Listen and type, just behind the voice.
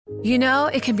You know,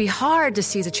 it can be hard to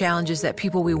see the challenges that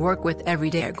people we work with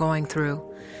every day are going through.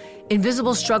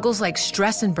 Invisible struggles like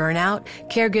stress and burnout,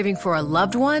 caregiving for a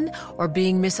loved one, or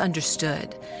being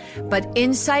misunderstood. But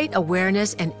insight,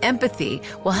 awareness, and empathy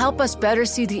will help us better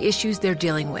see the issues they're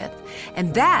dealing with.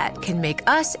 And that can make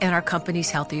us and our companies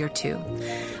healthier too.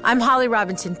 I'm Holly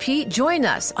Robinson Peete. Join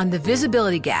us on The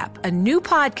Visibility Gap, a new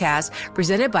podcast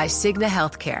presented by Cigna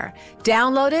Healthcare.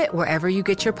 Download it wherever you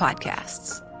get your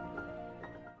podcasts.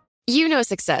 You know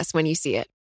success when you see it.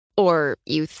 Or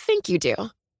you think you do.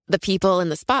 The people in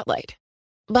the spotlight.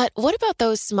 But what about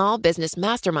those small business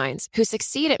masterminds who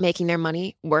succeed at making their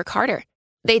money work harder?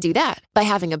 They do that by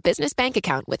having a business bank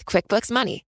account with QuickBooks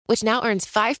Money, which now earns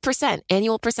 5%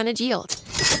 annual percentage yield.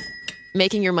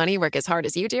 Making your money work as hard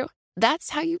as you do?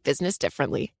 That's how you business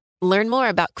differently. Learn more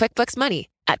about QuickBooks Money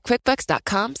at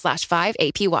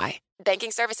quickbooks.com/5APY.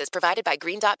 Banking services provided by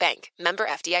Green Dot Bank. Member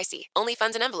FDIC. Only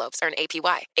funds and envelopes earn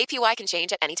APY. APY can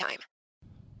change at any time.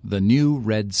 The New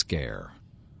Red Scare.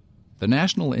 The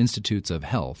National Institutes of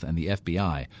Health and the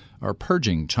FBI are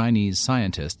purging Chinese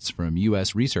scientists from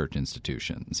U.S. research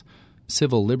institutions.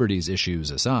 Civil liberties issues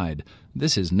aside,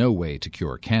 this is no way to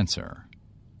cure cancer.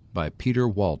 By Peter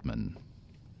Waldman.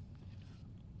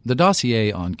 The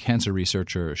dossier on cancer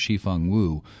researcher Shifeng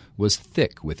Wu was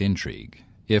thick with intrigue,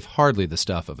 if hardly the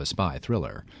stuff of a spy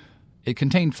thriller. It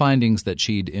contained findings that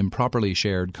she'd improperly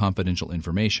shared confidential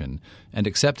information and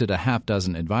accepted a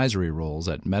half-dozen advisory roles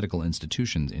at medical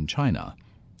institutions in China.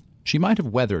 She might have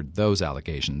weathered those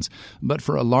allegations, but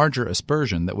for a larger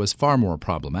aspersion that was far more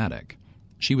problematic.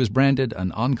 She was branded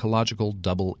an oncological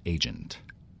double agent.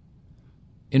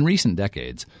 In recent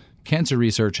decades, cancer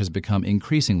research has become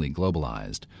increasingly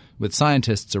globalized, with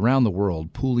scientists around the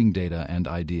world pooling data and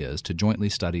ideas to jointly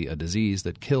study a disease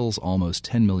that kills almost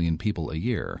 10 million people a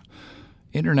year.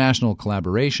 International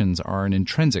collaborations are an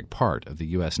intrinsic part of the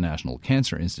U.S. National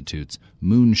Cancer Institute's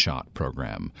Moonshot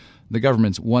program, the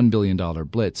government's $1 billion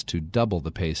blitz to double the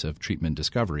pace of treatment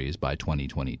discoveries by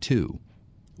 2022.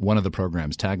 One of the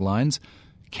program's taglines,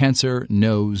 "Cancer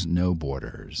knows no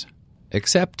borders."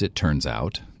 Except, it turns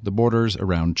out, the borders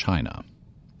around China.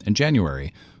 In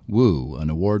January, Wu, an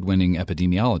award-winning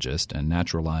epidemiologist and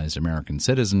naturalized American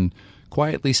citizen,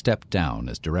 quietly stepped down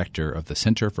as director of the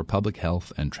Center for Public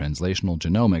Health and Translational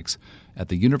Genomics at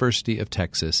the University of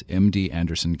Texas MD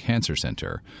Anderson Cancer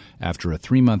Center after a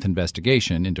 3-month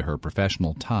investigation into her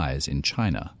professional ties in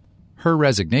China. Her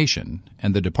resignation,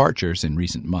 and the departures in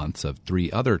recent months of 3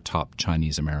 other top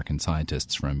Chinese-American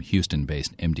scientists from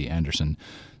Houston-based MD Anderson,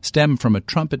 stem from a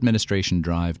Trump administration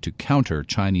drive to counter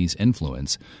Chinese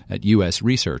influence at U.S.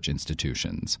 research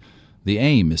institutions. The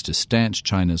aim is to stanch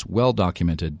China's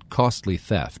well-documented, costly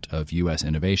theft of U.S.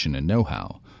 innovation and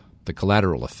know-how. The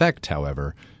collateral effect,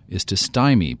 however, is to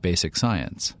stymie basic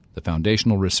science, the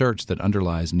foundational research that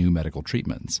underlies new medical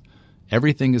treatments.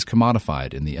 Everything is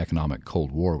commodified in the economic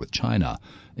Cold War with China,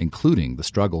 including the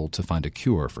struggle to find a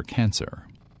cure for cancer.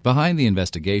 Behind the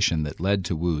investigation that led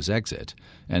to Wu's exit,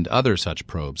 and other such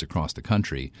probes across the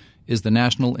country, is the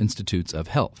National Institutes of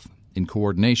Health, in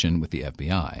coordination with the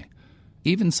FBI.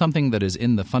 Even something that is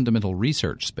in the fundamental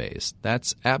research space,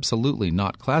 that's absolutely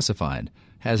not classified,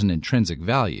 has an intrinsic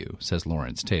value, says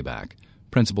Lawrence Tabak,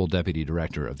 Principal Deputy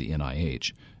Director of the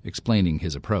NIH, explaining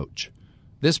his approach.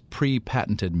 This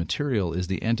pre-patented material is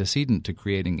the antecedent to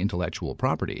creating intellectual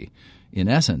property. In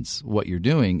essence, what you're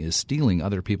doing is stealing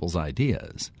other people's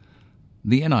ideas.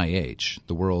 The NIH,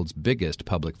 the world's biggest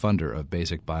public funder of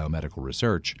basic biomedical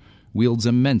research, wields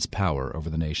immense power over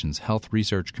the nation's health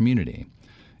research community.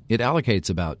 It allocates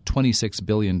about $26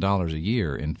 billion a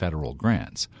year in federal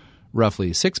grants.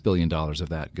 Roughly $6 billion of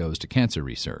that goes to cancer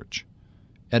research.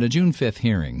 At a June 5th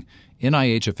hearing,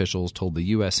 NIH officials told the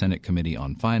U.S. Senate Committee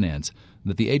on Finance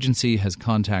that the agency has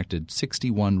contacted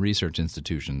 61 research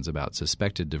institutions about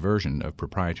suspected diversion of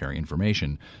proprietary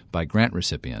information by grant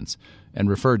recipients and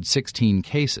referred 16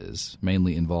 cases,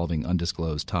 mainly involving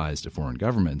undisclosed ties to foreign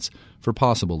governments, for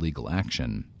possible legal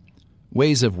action.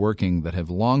 Ways of working that have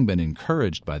long been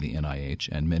encouraged by the NIH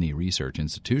and many research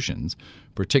institutions,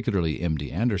 particularly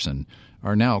MD Anderson,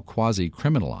 are now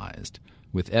quasi-criminalized,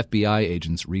 with FBI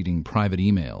agents reading private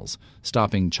emails,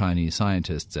 stopping Chinese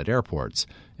scientists at airports,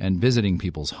 and visiting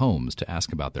people's homes to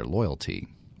ask about their loyalty.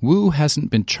 Wu hasn't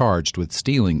been charged with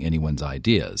stealing anyone's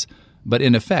ideas, but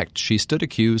in effect she stood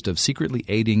accused of secretly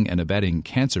aiding and abetting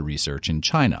cancer research in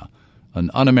China, an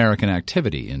un-American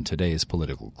activity in today's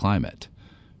political climate.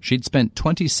 She'd spent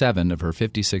 27 of her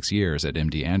 56 years at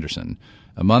MD Anderson.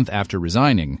 A month after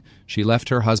resigning, she left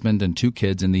her husband and 2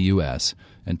 kids in the U.S.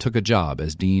 and took a job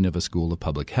as dean of a school of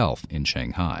public health in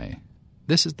Shanghai.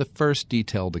 This is the first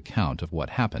detailed account of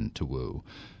what happened to Wu.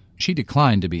 She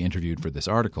declined to be interviewed for this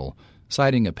article,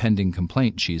 citing a pending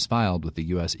complaint she's filed with the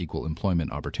U.S. Equal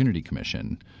Employment Opportunity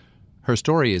Commission. Her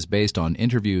story is based on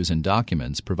interviews and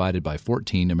documents provided by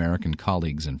 14 American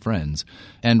colleagues and friends,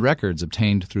 and records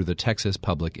obtained through the Texas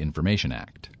Public Information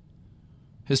Act.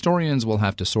 Historians will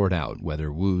have to sort out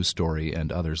whether Wu's story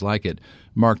and others like it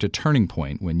marked a turning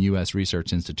point when U.S.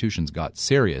 research institutions got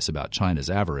serious about China's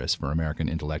avarice for American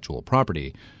intellectual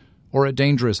property, or a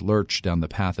dangerous lurch down the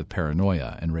path of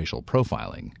paranoia and racial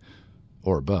profiling,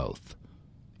 or both.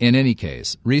 In any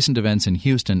case, recent events in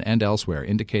Houston and elsewhere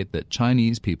indicate that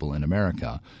Chinese people in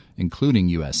America, including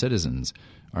U.S. citizens,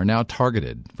 are now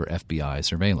targeted for FBI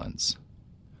surveillance.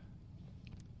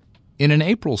 In an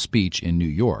April speech in New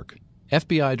York,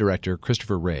 FBI Director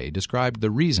Christopher Wray described the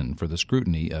reason for the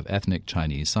scrutiny of ethnic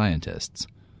Chinese scientists.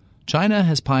 China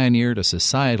has pioneered a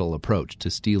societal approach to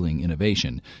stealing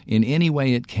innovation in any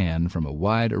way it can from a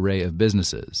wide array of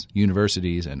businesses,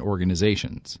 universities, and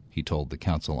organizations, he told the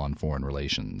Council on Foreign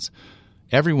Relations.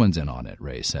 Everyone's in on it,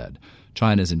 Wray said.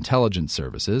 China's intelligence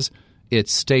services,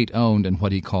 its state-owned and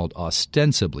what he called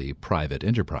ostensibly private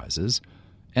enterprises,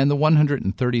 and the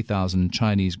 130,000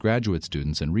 Chinese graduate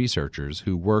students and researchers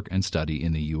who work and study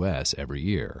in the U.S. every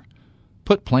year.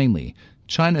 Put plainly,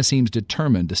 China seems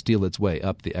determined to steal its way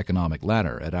up the economic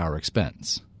ladder at our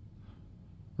expense.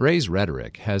 Wray's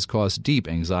rhetoric has caused deep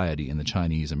anxiety in the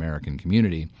Chinese-American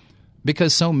community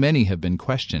because so many have been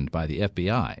questioned by the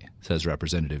FBI, says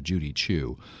Representative Judy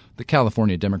Chu, the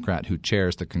California Democrat who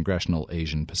chairs the Congressional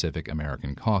Asian Pacific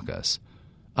American Caucus.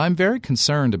 I'm very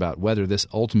concerned about whether this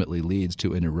ultimately leads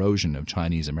to an erosion of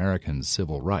Chinese Americans'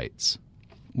 civil rights.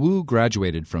 Wu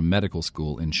graduated from medical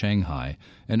school in Shanghai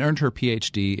and earned her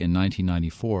Ph.D. in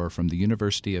 1994 from the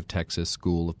University of Texas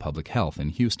School of Public Health in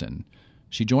Houston.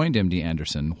 She joined MD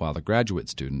Anderson while a graduate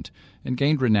student and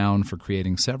gained renown for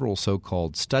creating several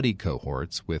so-called study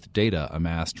cohorts with data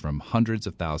amassed from hundreds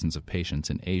of thousands of patients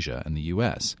in Asia and the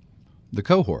U.S. The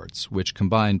cohorts, which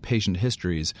combine patient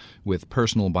histories with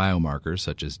personal biomarkers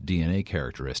such as DNA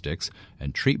characteristics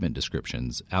and treatment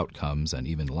descriptions, outcomes, and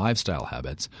even lifestyle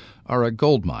habits, are a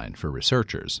goldmine for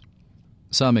researchers.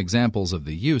 Some examples of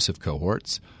the use of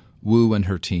cohorts: Wu and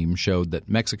her team showed that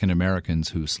Mexican Americans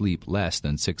who sleep less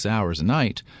than 6 hours a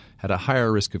night had a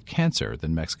higher risk of cancer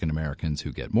than Mexican Americans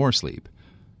who get more sleep,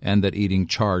 and that eating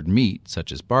charred meat,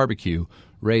 such as barbecue,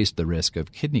 raised the risk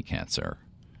of kidney cancer.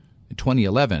 In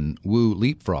 2011, Wu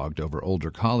leapfrogged over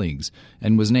older colleagues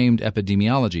and was named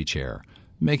epidemiology chair,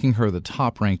 making her the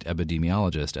top-ranked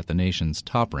epidemiologist at the nation's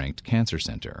top-ranked cancer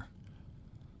center.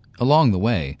 Along the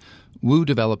way, Wu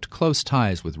developed close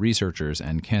ties with researchers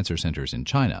and cancer centers in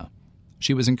China.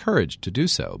 She was encouraged to do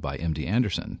so by MD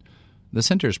Anderson. The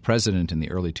center's president in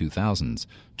the early 2000s,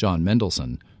 John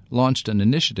Mendelsohn, launched an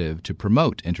initiative to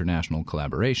promote international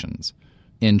collaborations.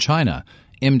 In China,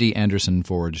 MD Anderson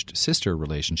forged sister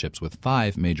relationships with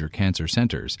 5 major cancer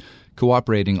centers,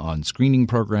 cooperating on screening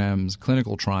programs,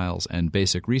 clinical trials, and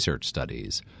basic research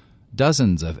studies.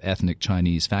 Dozens of ethnic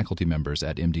Chinese faculty members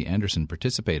at MD Anderson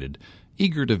participated,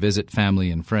 eager to visit family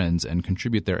and friends and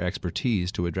contribute their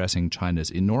expertise to addressing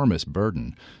China's enormous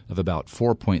burden of about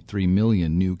 4.3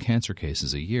 million new cancer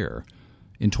cases a year.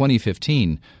 In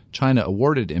 2015, China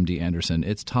awarded MD Anderson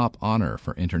its top honor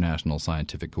for international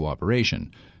scientific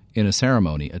cooperation, in a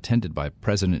ceremony attended by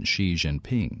President Xi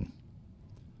Jinping.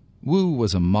 Wu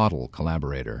was a model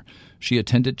collaborator. She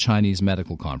attended Chinese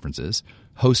medical conferences,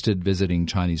 hosted visiting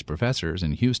Chinese professors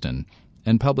in Houston,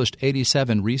 and published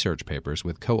 87 research papers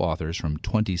with co-authors from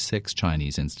 26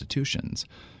 Chinese institutions.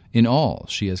 In all,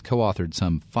 she has co-authored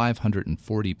some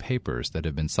 540 papers that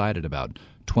have been cited about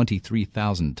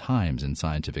 23,000 times in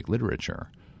scientific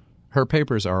literature. Her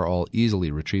papers are all easily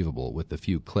retrievable with a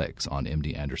few clicks on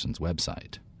MD Anderson's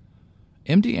website.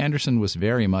 MD Anderson was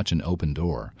very much an open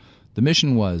door. The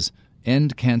mission was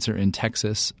end cancer in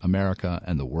Texas, America,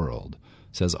 and the world,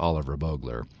 says Oliver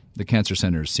Bogler, the Cancer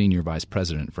Center's Senior Vice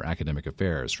President for Academic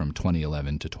Affairs from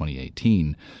 2011 to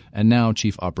 2018, and now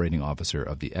Chief Operating Officer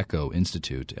of the ECHO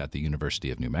Institute at the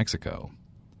University of New Mexico.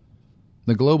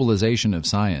 The globalization of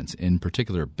science, in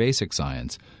particular basic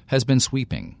science, has been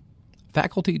sweeping.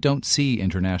 Faculty don't see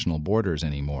international borders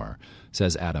anymore,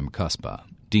 says Adam Kuspa,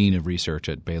 Dean of Research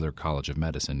at Baylor College of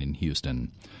Medicine in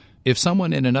Houston. If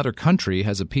someone in another country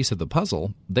has a piece of the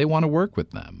puzzle, they want to work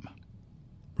with them.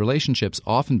 Relationships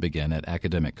often begin at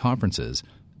academic conferences,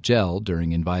 gel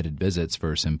during invited visits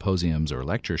for symposiums or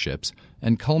lectureships,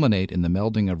 and culminate in the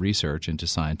melding of research into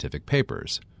scientific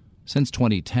papers. Since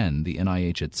 2010, the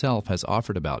NIH itself has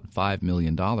offered about $5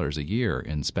 million a year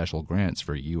in special grants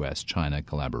for U.S.-China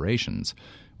collaborations,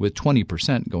 with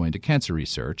 20% going to cancer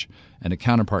research, and a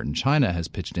counterpart in China has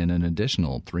pitched in an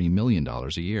additional $3 million a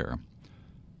year.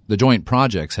 The joint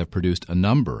projects have produced a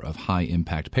number of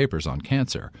high-impact papers on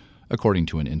cancer, according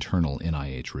to an internal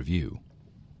NIH review.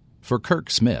 For Kirk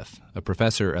Smith, a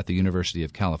professor at the University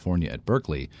of California at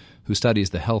Berkeley who studies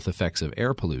the health effects of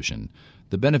air pollution,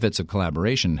 the benefits of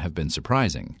collaboration have been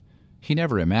surprising. He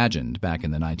never imagined back in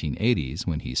the 1980s,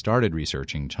 when he started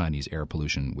researching Chinese air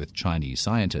pollution with Chinese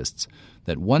scientists,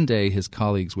 that one day his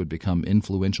colleagues would become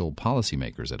influential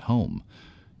policymakers at home.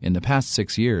 In the past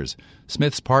 6 years,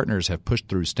 Smith's partners have pushed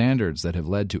through standards that have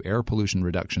led to air pollution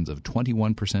reductions of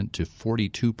 21% to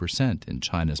 42% in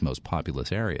China's most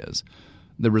populous areas.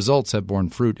 The results have borne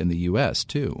fruit in the U.S.,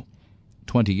 too.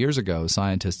 20 years ago,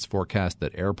 scientists forecast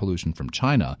that air pollution from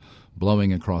China,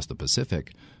 blowing across the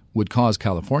Pacific, would cause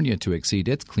California to exceed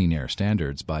its clean air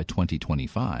standards by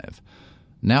 2025.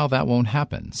 Now that won't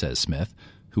happen, says Smith,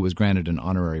 who was granted an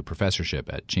honorary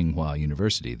professorship at Tsinghua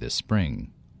University this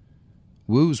spring.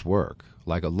 Wu's work,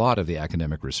 like a lot of the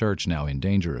academic research now in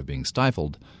danger of being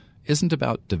stifled, isn't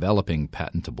about developing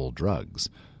patentable drugs.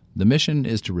 The mission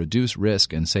is to reduce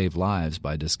risk and save lives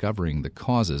by discovering the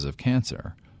causes of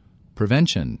cancer.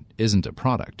 Prevention isn't a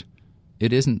product.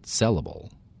 It isn't sellable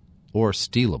or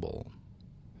stealable.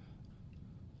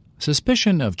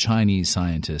 Suspicion of Chinese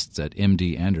scientists at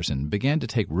MD Anderson began to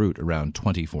take root around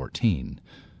 2014.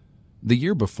 The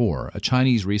year before, a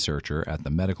Chinese researcher at the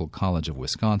Medical College of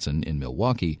Wisconsin in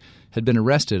Milwaukee had been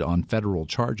arrested on federal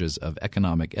charges of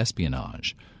economic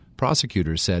espionage.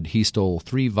 Prosecutors said he stole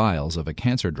 3 vials of a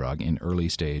cancer drug in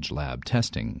early-stage lab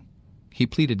testing. He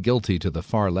pleaded guilty to the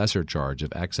far lesser charge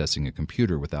of accessing a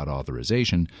computer without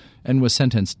authorization and was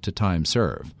sentenced to time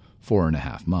served,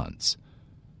 4.5 months.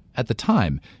 At the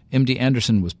time, MD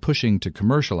Anderson was pushing to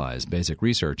commercialize basic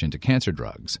research into cancer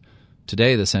drugs.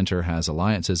 Today, the center has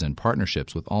alliances and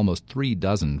partnerships with almost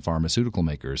 36 pharmaceutical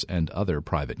makers and other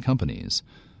private companies.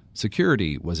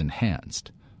 Security was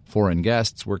enhanced. Foreign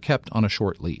guests were kept on a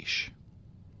short leash.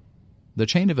 The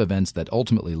chain of events that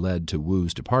ultimately led to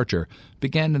Wu's departure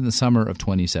began in the summer of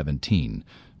 2017,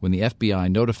 when the FBI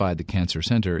notified the Cancer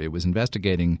Center it was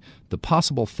investigating the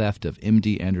possible theft of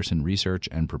MD Anderson research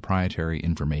and proprietary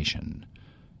information.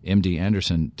 MD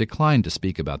Anderson declined to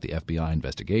speak about the FBI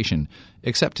investigation,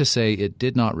 except to say it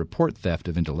did not report theft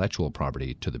of intellectual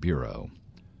property to the Bureau.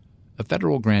 A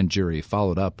federal grand jury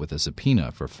followed up with a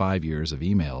subpoena for 5 years of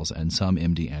emails and some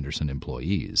MD Anderson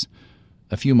employees.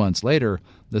 A few months later,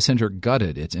 the center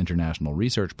gutted its international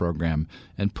research program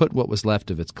and put what was left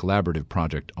of its collaborative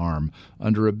project arm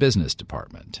under a business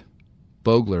department.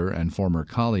 Bogler and former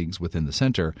colleagues within the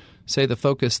center say the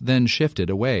focus then shifted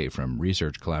away from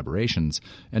research collaborations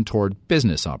and toward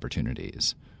business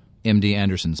opportunities. MD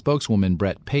Anderson spokeswoman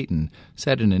Brett Payton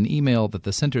said in an email that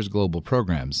the center's global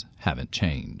programs haven't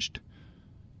changed.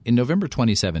 In November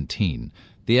 2017,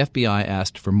 the FBI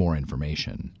asked for more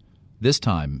information. This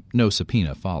time, no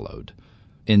subpoena followed.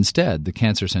 Instead, the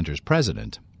Cancer Center's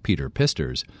president, Peter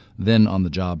Pisters, then on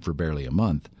the job for barely a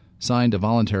month, signed a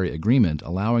voluntary agreement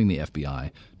allowing the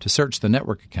FBI to search the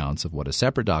network accounts of what a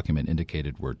separate document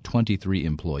indicated were 23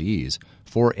 employees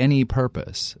for any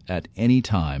purpose, at any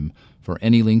time, for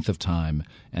any length of time,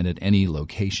 and at any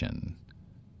location.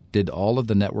 Did all of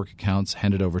the network accounts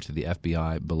handed over to the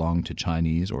FBI belong to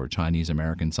Chinese or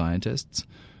Chinese-American scientists?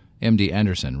 MD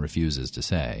Anderson refuses to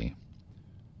say.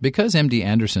 Because MD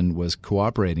Anderson was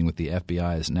cooperating with the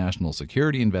FBI's national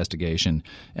security investigation,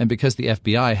 and because the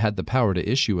FBI had the power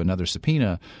to issue another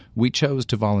subpoena, we chose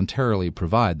to voluntarily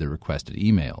provide the requested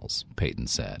emails, Payton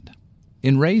said.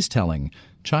 In Ray's telling,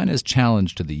 China's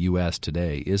challenge to the U.S.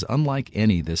 today is unlike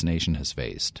any this nation has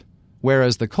faced.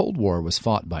 Whereas the Cold War was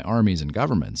fought by armies and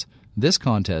governments, this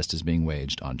contest is being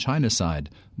waged on China's side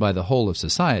by the whole of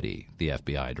society, the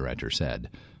FBI director said.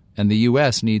 And the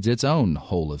U.S. needs its own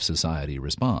whole-of-society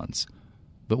response.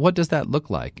 But what does that look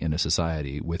like in a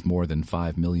society with more than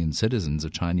 5 million citizens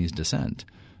of Chinese descent,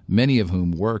 many of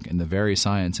whom work in the very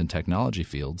science and technology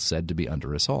fields said to be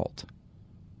under assault?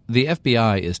 The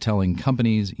FBI is telling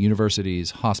companies,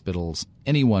 universities, hospitals,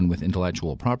 anyone with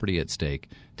intellectual property at stake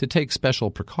to take special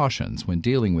precautions when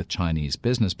dealing with Chinese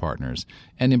business partners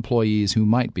and employees who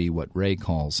might be what Ray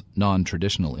calls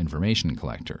non-traditional information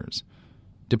collectors.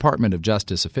 Department of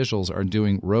Justice officials are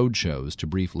doing road shows to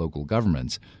brief local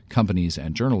governments, companies,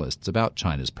 and journalists about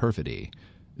China's perfidy.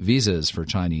 Visas for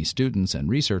Chinese students and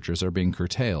researchers are being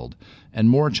curtailed, and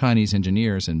more Chinese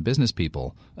engineers and business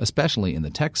people, especially in the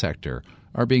tech sector,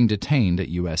 are being detained at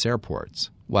U.S. airports,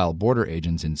 while border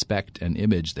agents inspect and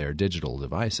image their digital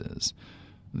devices.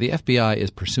 The FBI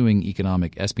is pursuing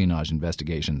economic espionage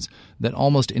investigations that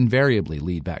almost invariably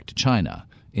lead back to China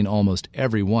in almost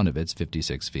every one of its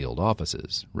 56 field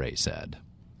offices, Wray said.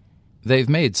 They've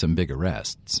made some big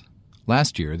arrests.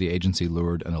 Last year, the agency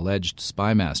lured an alleged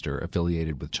spy master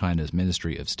affiliated with China's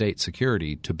Ministry of State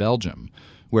Security to Belgium,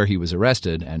 where he was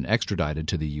arrested and extradited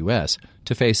to the U.S.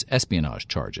 to face espionage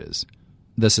charges.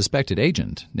 The suspected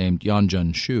agent, named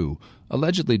Yanjun Xu,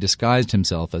 allegedly disguised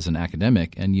himself as an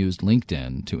academic and used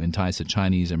LinkedIn to entice a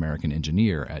Chinese-American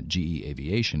engineer at GE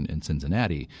Aviation in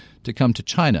Cincinnati to come to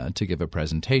China to give a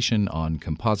presentation on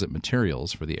composite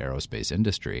materials for the aerospace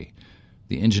industry.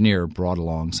 The engineer brought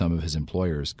along some of his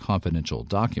employer's confidential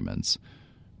documents.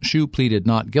 Xu pleaded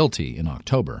not guilty in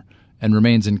October and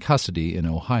remains in custody in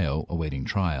Ohio awaiting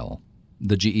trial.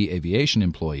 The GE Aviation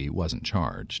employee wasn't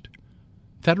charged.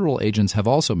 Federal agents have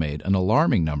also made an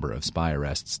alarming number of spy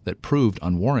arrests that proved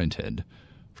unwarranted.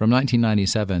 From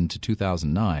 1997 to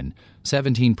 2009,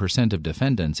 17% of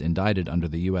defendants indicted under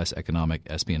the U.S. Economic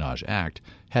Espionage Act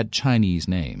had Chinese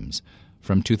names.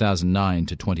 From 2009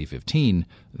 to 2015,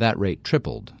 that rate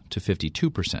tripled to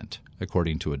 52%,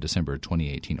 according to a December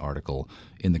 2018 article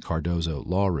in the Cardozo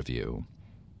Law Review.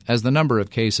 As the number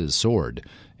of cases soared,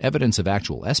 evidence of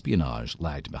actual espionage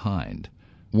lagged behind.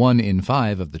 1 in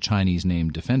 5 of the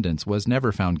Chinese-named defendants was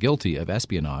never found guilty of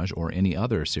espionage or any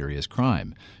other serious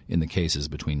crime in the cases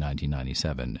between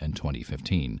 1997 and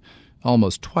 2015,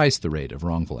 almost twice the rate of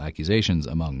wrongful accusations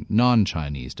among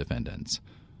non-Chinese defendants.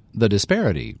 The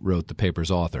disparity, wrote the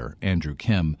paper's author, Andrew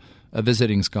Kim, a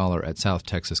visiting scholar at South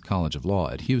Texas College of Law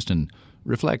at Houston,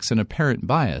 reflects an apparent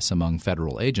bias among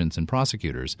federal agents and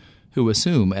prosecutors who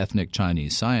assume ethnic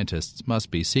Chinese scientists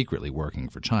must be secretly working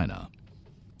for China.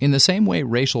 In the same way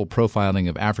racial profiling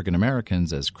of African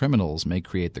Americans as criminals may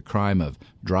create the crime of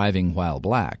driving while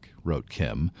black, wrote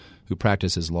Kim, who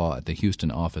practices law at the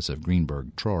Houston office of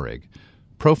Greenberg Traurig,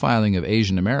 profiling of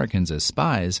Asian Americans as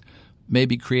spies may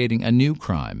be creating a new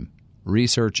crime,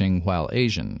 researching while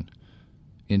Asian.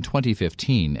 In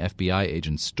 2015, FBI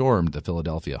agents stormed the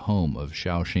Philadelphia home of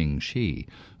Xiaoxing Shi,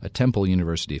 a Temple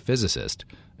University physicist,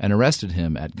 and arrested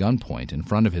him at gunpoint in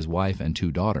front of his wife and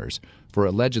 2 daughters for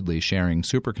allegedly sharing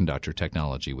superconductor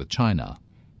technology with China.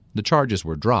 The charges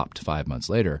were dropped 5 months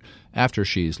later after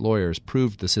Shi's lawyers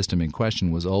proved the system in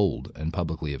question was old and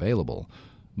publicly available.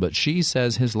 But Shi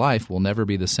says his life will never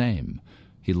be the same.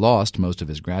 He lost most of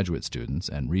his graduate students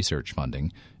and research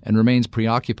funding and remains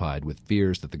preoccupied with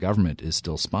fears that the government is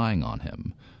still spying on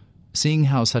him. Seeing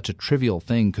how such a trivial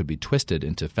thing could be twisted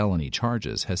into felony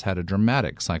charges has had a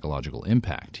dramatic psychological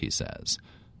impact, he says.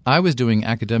 I was doing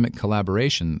academic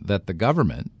collaboration that the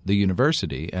government, the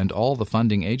university, and all the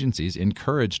funding agencies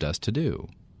encouraged us to do.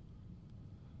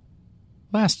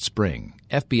 Last spring,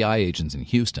 FBI agents in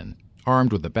Houston,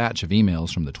 armed with a batch of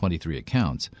emails from the 23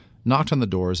 accounts, knocked on the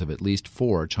doors of at least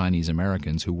 4 Chinese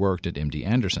Americans who worked at MD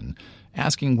Anderson,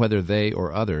 asking whether they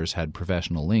or others had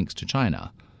professional links to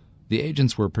China. The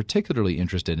agents were particularly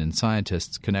interested in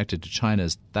scientists connected to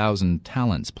China's 1,000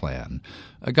 Talents Plan,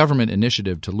 a government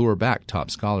initiative to lure back top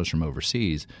scholars from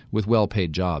overseas with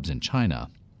well-paid jobs in China.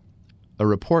 A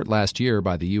report last year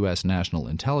by the U.S. National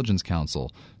Intelligence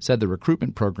Council said the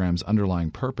recruitment program's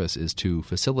underlying purpose is to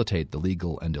facilitate the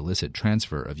legal and illicit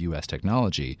transfer of U.S.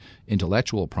 technology,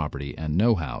 intellectual property, and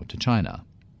know-how to China.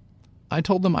 I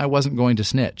told them I wasn't going to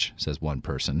snitch, says one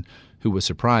person, who was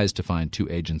surprised to find 2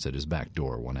 agents at his back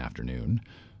door one afternoon.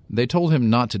 They told him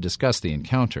not to discuss the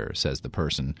encounter, says the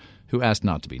person, who asked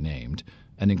not to be named,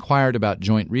 and inquired about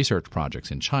joint research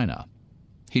projects in China.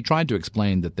 He tried to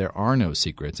explain that there are no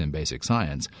secrets in basic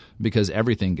science because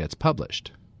everything gets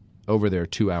published. Over their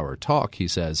 2-hour talk, he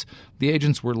says, the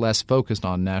agents were less focused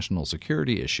on national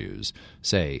security issues,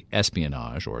 say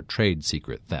espionage or trade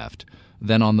secret theft,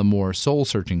 than on the more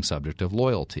soul-searching subject of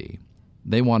loyalty.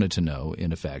 They wanted to know,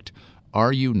 in effect,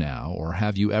 are you now or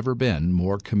have you ever been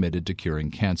more committed to curing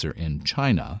cancer in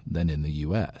China than in the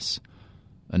U.S.?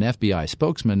 An FBI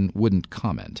spokesman wouldn't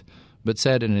comment, but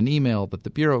said in an email that the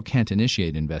Bureau can't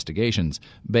initiate investigations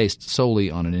based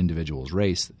solely on an individual's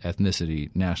race,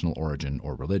 ethnicity, national origin,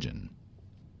 or religion.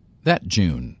 That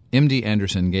June, MD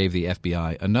Anderson gave the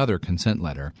FBI another consent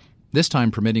letter, this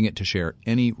time permitting it to share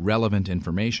any relevant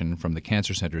information from the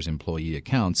cancer center's employee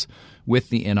accounts with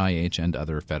the NIH and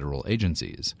other federal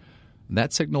agencies.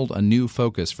 That signaled a new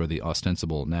focus for the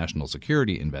ostensible national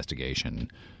security investigation,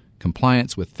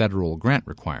 compliance with federal grant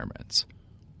requirements.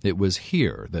 It was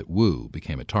here that Wu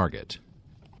became a target.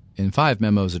 In 5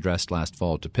 memos addressed last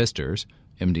fall to Pisters,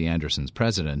 MD Anderson's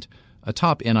president, A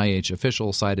top NIH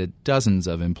official cited dozens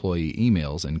of employee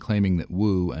emails in claiming that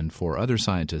Wu and 4 other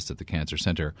scientists at the Cancer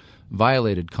Center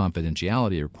violated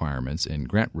confidentiality requirements in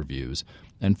grant reviews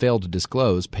and failed to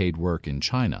disclose paid work in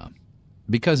China.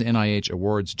 Because NIH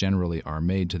awards generally are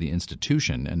made to the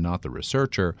institution and not the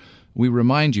researcher, we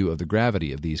remind you of the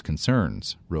gravity of these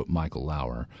concerns, wrote Michael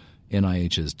Lauer,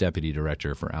 NIH's Deputy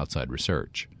Director for Outside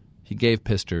Research. He gave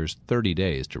Pisters 30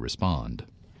 days to respond.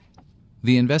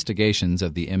 The investigations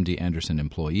of the MD Anderson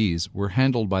employees were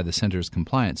handled by the center's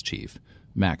compliance chief,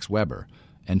 Max Weber,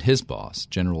 and his boss,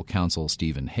 General Counsel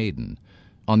Stephen Hayden.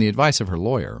 On the advice of her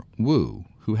lawyer, Wu,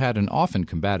 who had an often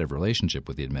combative relationship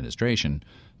with the administration,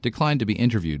 declined to be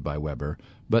interviewed by Weber,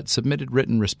 but submitted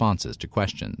written responses to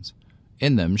questions.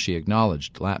 In them, she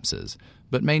acknowledged lapses,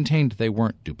 but maintained they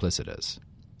weren't duplicitous.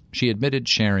 She admitted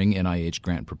sharing NIH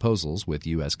grant proposals with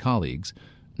U.S. colleagues,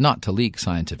 not to leak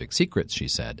scientific secrets, she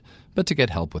said, but to get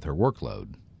help with her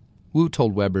workload. Wu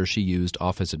told Weber she used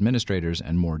office administrators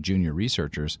and more junior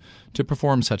researchers to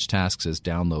perform such tasks as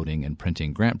downloading and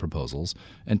printing grant proposals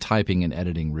and typing and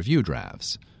editing review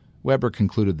drafts. Weber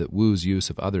concluded that Wu's use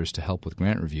of others to help with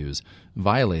grant reviews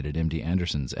violated MD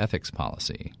Anderson's ethics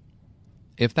policy.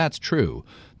 If that's true,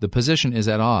 the position is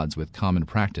at odds with common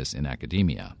practice in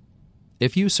academia.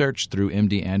 If you search through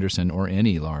MD Anderson or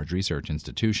any large research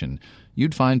institution,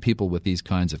 you'd find people with these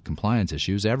kinds of compliance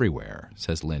issues everywhere,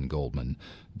 says Lynn Goldman,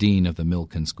 dean of the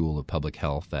Milken School of Public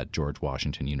Health at George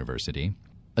Washington University.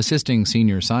 Assisting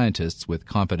senior scientists with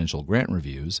confidential grant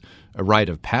reviews, a rite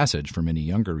of passage for many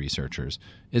younger researchers,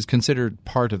 is considered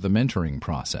part of the mentoring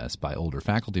process by older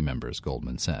faculty members,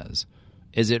 Goldman says.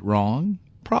 Is it wrong?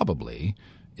 Probably.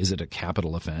 Is it a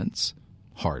capital offense?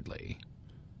 Hardly.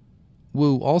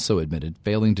 Wu also admitted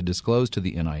failing to disclose to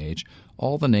the NIH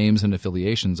all the names and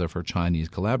affiliations of her Chinese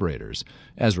collaborators,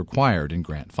 as required in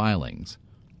grant filings.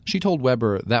 She told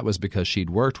Weber that was because she'd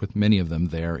worked with many of them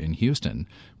there in Houston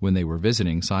when they were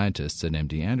visiting scientists at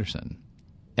MD Anderson.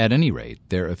 At any rate,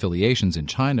 their affiliations in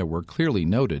China were clearly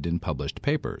noted in published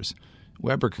papers.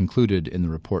 Weber concluded in the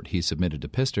report he submitted to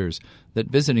Pisters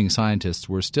that visiting scientists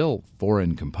were still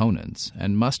foreign components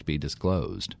and must be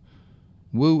disclosed.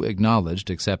 Wu acknowledged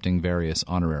accepting various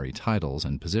honorary titles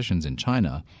and positions in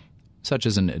China, such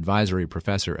as an advisory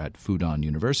professor at Fudan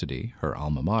University, her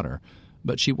alma mater,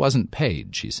 but she wasn't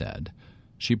paid, she said.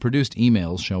 She produced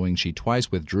emails showing she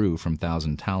twice withdrew from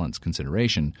Thousand Talents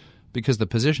consideration because the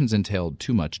positions entailed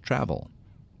too much travel.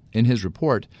 In his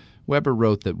report, Weber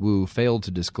wrote that Wu failed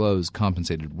to disclose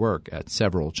compensated work at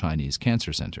several Chinese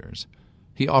cancer centers.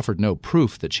 He offered no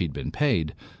proof that she'd been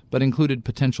paid, but included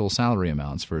potential salary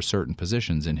amounts for certain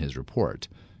positions in his report,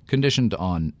 conditioned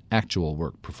on actual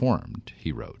work performed,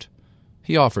 he wrote.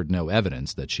 He offered no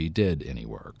evidence that she did any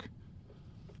work.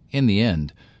 In the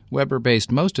end, Weber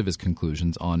based most of his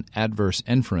conclusions on adverse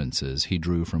inferences he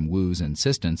drew from Wu's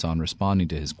insistence on responding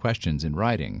to his questions in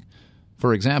writing.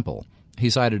 For example, he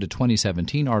cited a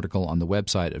 2017 article on the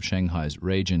website of Shanghai's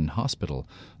Ruijin Hospital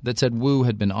that said Wu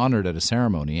had been honored at a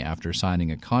ceremony after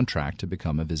signing a contract to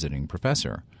become a visiting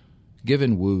professor.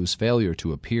 Given Wu's failure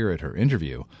to appear at her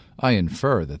interview, I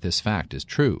infer that this fact is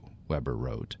true, Weber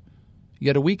wrote.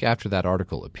 Yet a week after that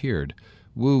article appeared,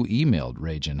 Wu emailed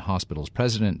Ruijin Hospital's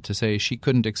president to say she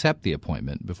couldn't accept the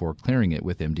appointment before clearing it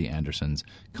with MD Anderson's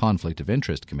Conflict of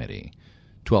Interest Committee.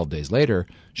 12 days later,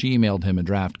 she emailed him a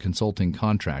draft consulting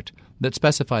contract that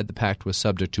specified the pact was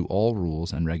subject to all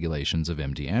rules and regulations of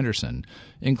MD Anderson,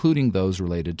 including those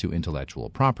related to intellectual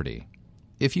property.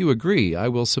 If you agree, I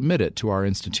will submit it to our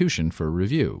institution for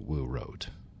review, Wu wrote.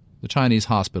 The Chinese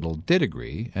hospital did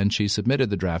agree, and she submitted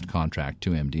the draft contract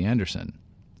to MD Anderson.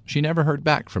 She never heard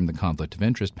back from the Conflict of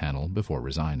Interest panel before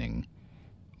resigning.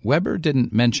 Weber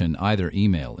didn't mention either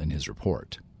email in his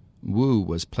report. Wu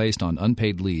was placed on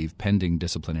unpaid leave pending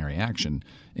disciplinary action,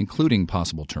 including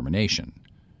possible termination.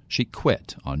 She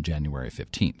quit on January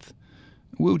 15th.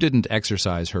 Wu didn't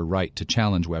exercise her right to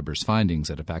challenge Weber's findings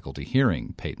at a faculty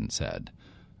hearing, Payton said.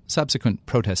 Subsequent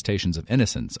protestations of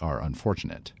innocence are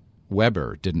unfortunate.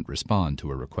 Weber didn't respond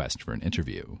to a request for an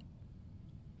interview.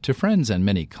 To friends and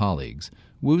many colleagues,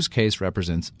 Wu's case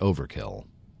represents overkill.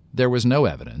 There was no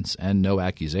evidence and no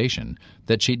accusation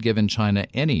that she'd given China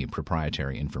any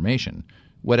proprietary information,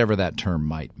 whatever that term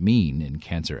might mean in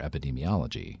cancer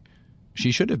epidemiology.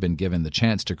 She should have been given the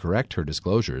chance to correct her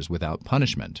disclosures without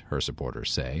punishment, her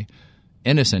supporters say.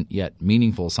 Innocent yet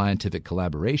meaningful scientific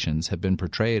collaborations have been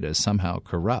portrayed as somehow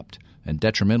corrupt and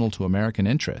detrimental to American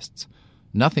interests.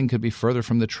 Nothing could be further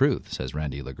from the truth, says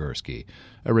Randy Legursky,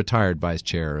 a retired vice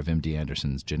chair of MD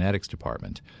Anderson's genetics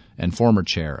department and former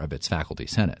chair of its faculty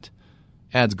senate.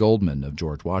 Adds Goldman of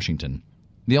George Washington,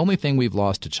 The only thing we've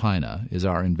lost to China is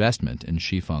our investment in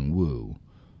Shifeng Wu.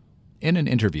 In an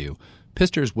interview,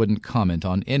 Pisters wouldn't comment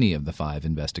on any of the 5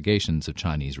 investigations of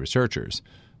Chinese researchers,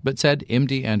 but said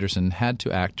MD Anderson had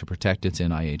to act to protect its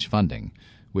NIH funding,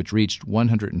 which reached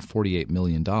 $148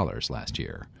 million last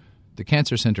year. The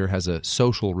Cancer Center has a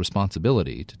social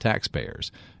responsibility to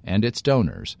taxpayers and its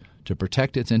donors to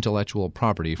protect its intellectual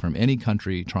property from any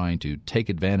country trying to take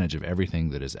advantage of everything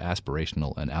that is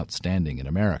aspirational and outstanding in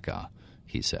America,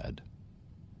 he said.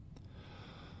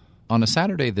 On a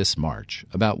Saturday this March,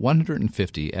 about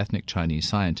 150 ethnic Chinese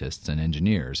scientists and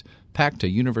engineers packed a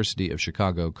University of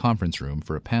Chicago conference room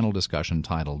for a panel discussion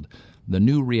titled "The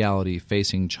New Reality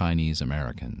Facing Chinese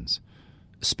Americans."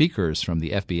 Speakers from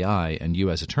the FBI and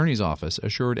U.S. Attorney's Office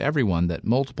assured everyone that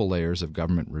multiple layers of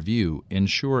government review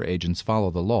ensure agents follow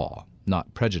the law,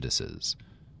 not prejudices.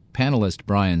 Panelist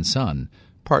Brian Sun,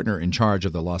 partner in charge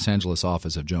of the Los Angeles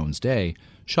office of Jones Day,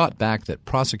 shot back that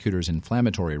prosecutors'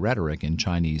 inflammatory rhetoric in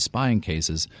Chinese spying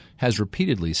cases has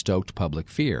repeatedly stoked public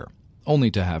fear, only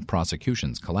to have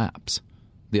prosecutions collapse.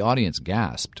 The audience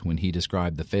gasped when he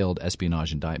described the failed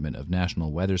espionage indictment of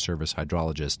National Weather Service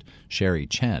hydrologist Sherry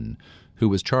Chen, who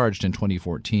was charged in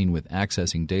 2014 with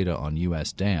accessing data on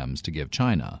U.S. dams to give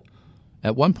China.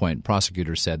 At one point,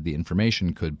 prosecutors said the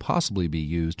information could possibly be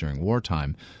used during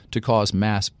wartime to cause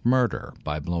mass murder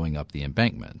by blowing up the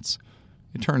embankments.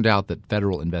 It turned out that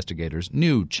federal investigators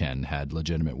knew Chen had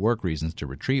legitimate work reasons to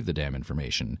retrieve the dam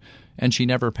information, and she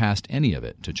never passed any of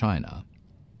it to China.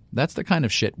 That's the kind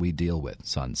of shit we deal with,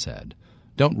 Sun said.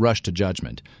 Don't rush to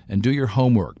judgment, and do your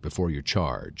homework before you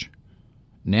charge.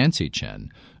 Nancy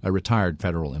Chen, a retired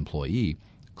federal employee,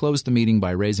 closed the meeting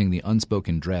by raising the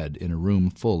unspoken dread in a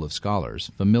room full of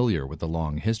scholars familiar with the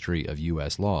long history of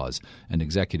U.S. laws and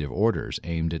executive orders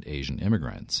aimed at Asian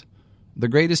immigrants. The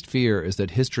greatest fear is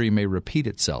that history may repeat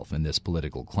itself in this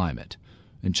political climate,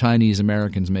 and Chinese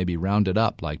Americans may be rounded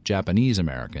up like Japanese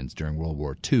Americans during World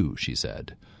War II, she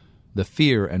said. The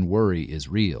fear and worry is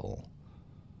real.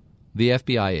 The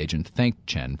FBI agent thanked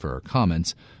Chen for her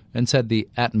comments and said the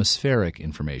atmospheric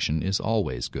information is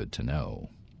always good to know.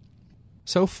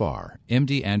 So far,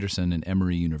 MD Anderson and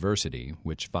Emory University,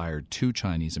 which fired 2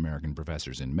 Chinese-American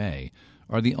professors in May,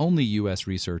 are the only U.S.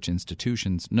 research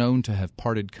institutions known to have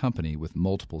parted company with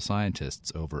multiple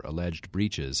scientists over alleged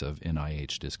breaches of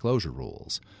NIH disclosure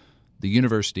rules. The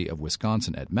University of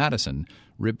Wisconsin at Madison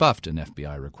rebuffed an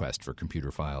FBI request for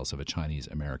computer files of a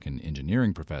Chinese-American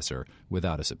engineering professor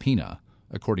without a subpoena,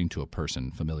 according to a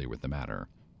person familiar with the matter.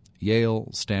 Yale,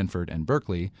 Stanford, and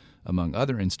Berkeley, among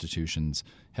other institutions,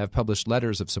 have published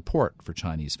letters of support for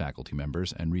Chinese faculty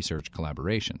members and research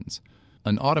collaborations.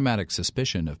 An automatic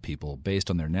suspicion of people based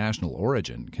on their national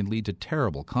origin can lead to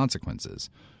terrible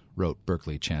consequences, wrote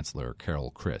Berkeley Chancellor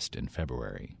Carol Christ in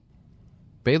February.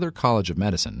 Baylor College of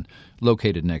Medicine,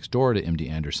 located next door to MD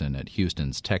Anderson at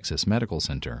Houston's Texas Medical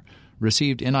Center,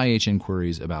 received NIH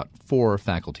inquiries about 4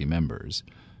 faculty members.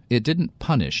 It didn't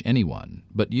punish anyone,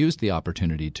 but used the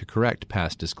opportunity to correct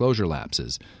past disclosure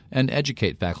lapses and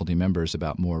educate faculty members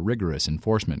about more rigorous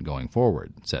enforcement going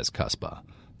forward, says Cuspa,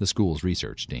 the school's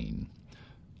research dean.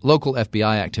 Local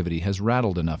FBI activity has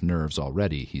rattled enough nerves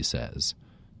already, he says.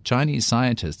 Chinese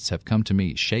scientists have come to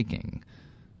me shaking.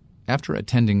 After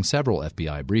attending several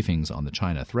FBI briefings on the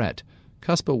China threat,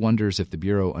 Cuspa wonders if the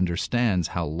Bureau understands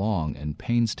how long and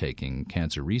painstaking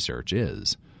cancer research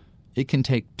is. It can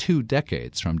take 2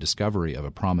 decades from discovery of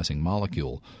a promising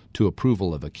molecule to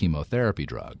approval of a chemotherapy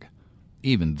drug.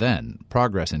 Even then,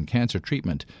 progress in cancer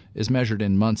treatment is measured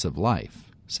in months of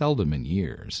life, seldom in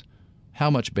years. How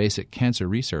much basic cancer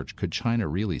research could China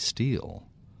really steal?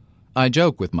 I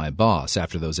joke with my boss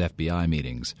after those FBI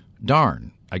meetings.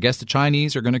 Darn, I guess the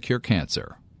Chinese are going to cure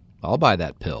cancer. I'll buy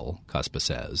that pill, Cuspa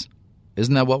says.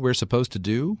 Isn't that what we're supposed to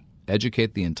do?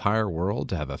 Educate the entire world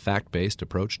to have a fact-based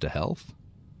approach to health?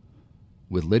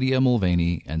 With Lydia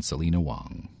Mulvaney and Selena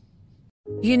Wang.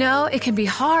 You know, it can be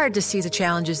hard to see the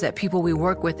challenges that people we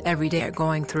work with every day are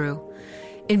going through.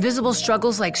 Invisible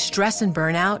struggles like stress and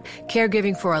burnout,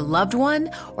 caregiving for a loved one,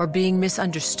 or being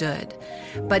misunderstood.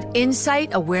 But insight,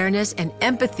 awareness, and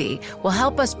empathy will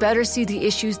help us better see the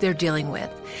issues they're dealing with.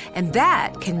 And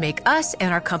that can make us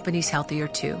and our companies healthier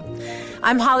too.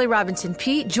 I'm Holly Robinson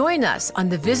Peete. Join us on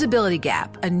The Visibility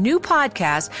Gap, a new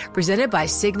podcast presented by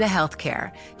Cigna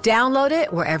Healthcare. Download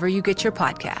it wherever you get your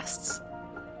podcasts.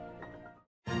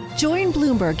 Join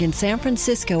Bloomberg in San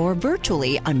Francisco or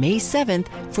virtually on May 7th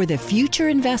for The Future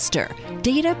Investor,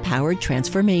 Data-Powered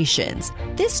Transformations.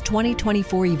 This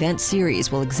 2024 event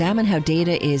series will examine how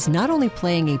data is not only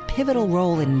playing a pivotal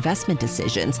role in investment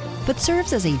decisions, but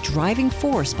serves as a driving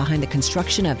force behind the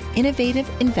construction of innovative,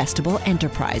 investable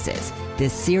enterprises.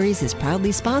 This series is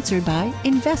proudly sponsored by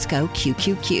Invesco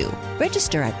QQQ.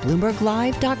 Register at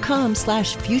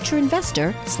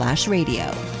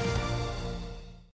BloombergLive.com/futureinvestor/radio.